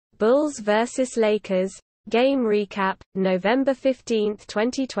Bulls vs Lakers. Game recap, November 15,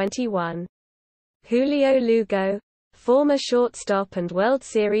 2021. Julio Lugo, former shortstop and World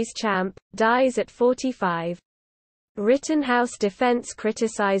Series champ, dies at 45. Rittenhouse defense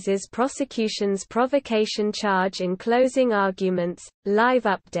criticizes prosecution's provocation charge in closing arguments. Live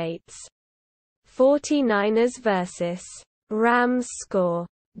updates. 49ers vs. Rams score.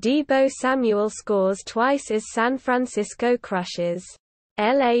 Deebo Samuel scores twice as San Francisco crushes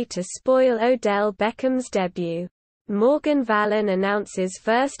LA to spoil Odell Beckham's debut. Morgan Wallen announces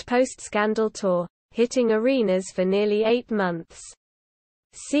first post-scandal tour, hitting arenas for nearly 8 months.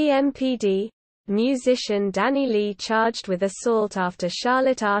 CMPD. Musician Danny Lee charged with assault after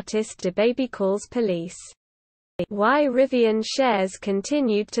Charlotte artist DaBaby calls police. Why Rivian shares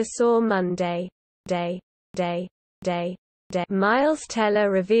continued to soar Monday. Miles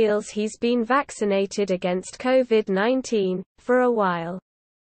Teller reveals he's been vaccinated against COVID-19, for a while.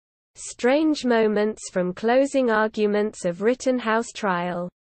 Strange moments from closing arguments of Rittenhouse trial.